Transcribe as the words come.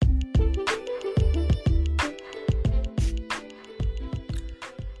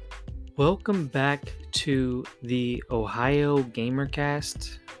Welcome back to the Ohio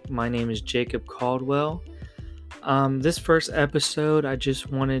Gamercast. My name is Jacob Caldwell. This first episode, I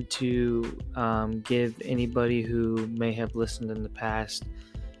just wanted to give anybody who may have listened in the past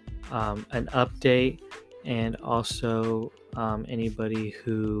an update, and also anybody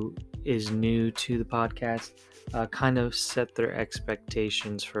who is new to the podcast, kind of set their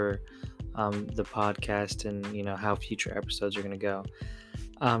expectations for the podcast and how future episodes are going to go.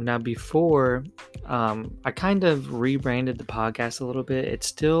 Now, before, I kind of rebranded the podcast a little bit. It's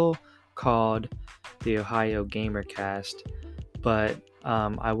still called the Ohio Gamercast, but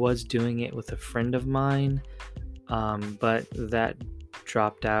I was doing it with a friend of mine, but that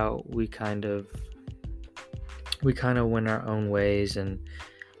dropped out. We kind of went our own ways, and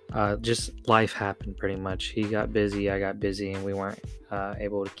just life happened pretty much. He got busy, I got busy, and we weren't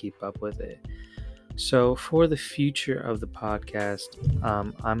able to keep up with it. So for the future of the podcast,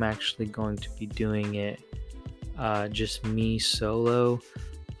 I'm actually going to be doing it just me solo.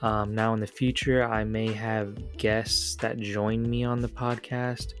 Now in the future, I may have guests that join me on the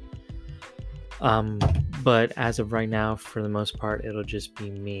podcast. But as of right now, for the most part, it'll just be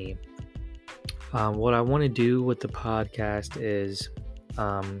me. What I want to do with the podcast is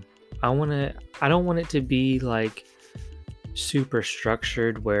I don't want it to be like super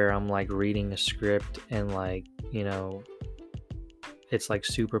structured where I'm like reading a script and it's like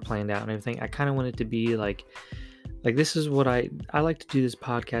super planned out and everything. I kind of want it to be like this is what I like to do this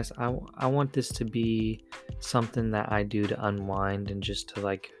podcast. I want this to be something that I do to unwind and just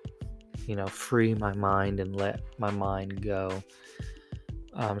to free my mind and let my mind go.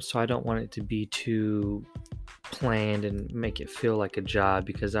 So I don't want it to be too planned and make it feel like a job,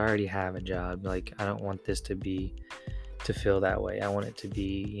 because I already have a job. Like, I don't want this to feel that way. I want it to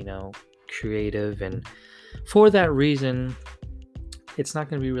be, creative, and for that reason, it's not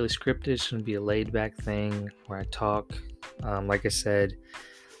going to be really scripted. It's going to be a laid back thing where I talk. Like I said,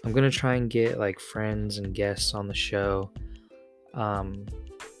 I'm going to try and get like friends and guests on the show,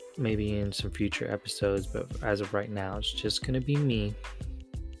 maybe in some future episodes, but as of right now, it's just going to be me,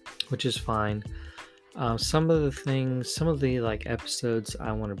 which is fine. Some of the episodes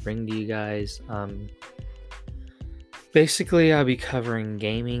I want to bring to you guys, basically, I'll be covering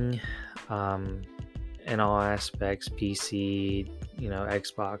gaming in all aspects: PC,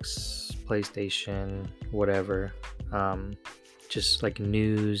 Xbox, PlayStation, whatever. Just like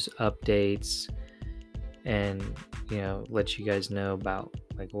news, updates, and let you guys know about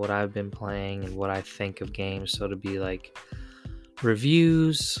like what I've been playing and what I think of games. So it'll be like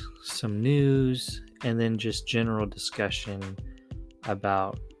reviews, some news, and then just general discussion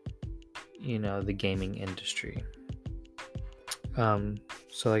about the gaming industry.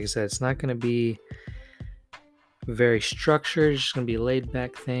 So like I said, it's not going to be very structured. It's just going to be a laid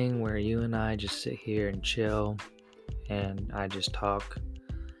back thing where you and I just sit here and chill, and I just talk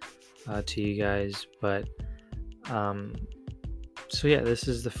to you guys. But so yeah, this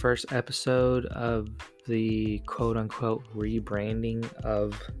is the first episode of the quote unquote rebranding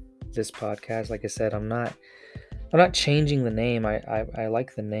of this podcast. Like I said, I'm not changing the name. I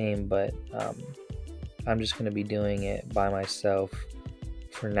like the name, but I'm just going to be doing it by myself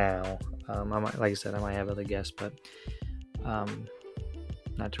for now. I might, like I said, I might have other guests, but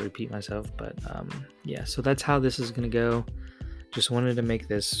not to repeat myself, but yeah, so that's how this is going to go. Just wanted to make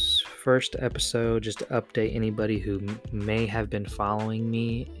this first episode just to update anybody who may have been following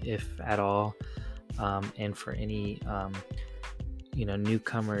me, if at all, and for any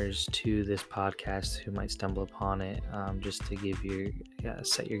newcomers to this podcast who might stumble upon it, just to give you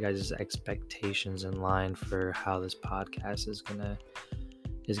set your guys' expectations in line for how this podcast is gonna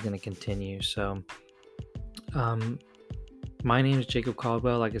continue. So my name is Jacob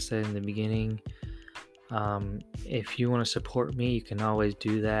Caldwell. Like I said in the beginning, if you want to support me, you can always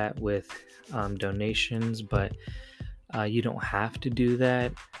do that with donations, but you don't have to do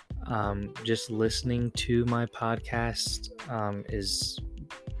that. Just listening to my podcast is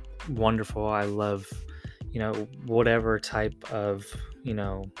wonderful. I love whatever type of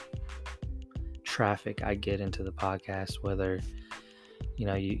traffic I get into the podcast, whether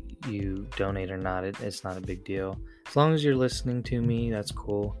you donate or not. It's not a big deal as long as you're listening to me. That's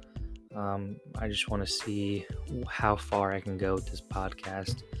cool. I just want to see how far I can go with this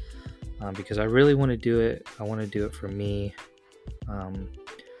podcast, because I really want to do it. I want to do it for me. I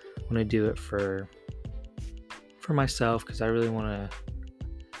want to do it for myself, because I really want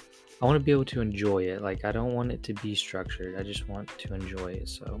to be able to enjoy it. Like, I don't want it to be structured. I just want to enjoy it.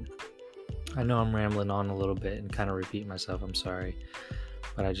 So I know I'm rambling on a little bit and kind of repeat myself. I'm sorry,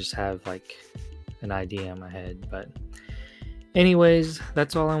 but I just have like an idea in my head. But Anyways,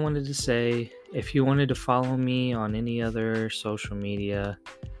 that's all I wanted to say. If you wanted to follow me on any other social media,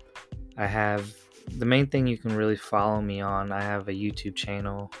 I have the main thing you can really follow me on. I have a YouTube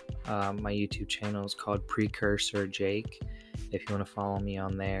channel. My YouTube channel is called Precursor Jake. If you want to follow me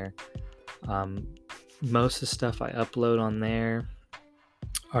on there, um, most of the stuff I upload on there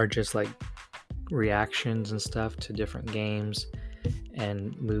are just like reactions and stuff to different games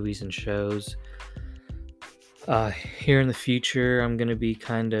and movies and shows. Here in the future, I'm going to be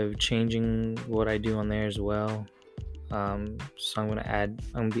kind of changing what I do on there as well. So I'm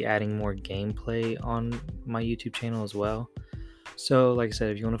gonna be adding more gameplay on my YouTube channel as well. So like I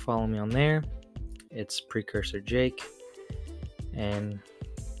said, if you want to follow me on there, it's Precursor Jake. And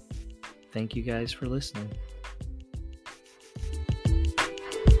thank you guys for listening.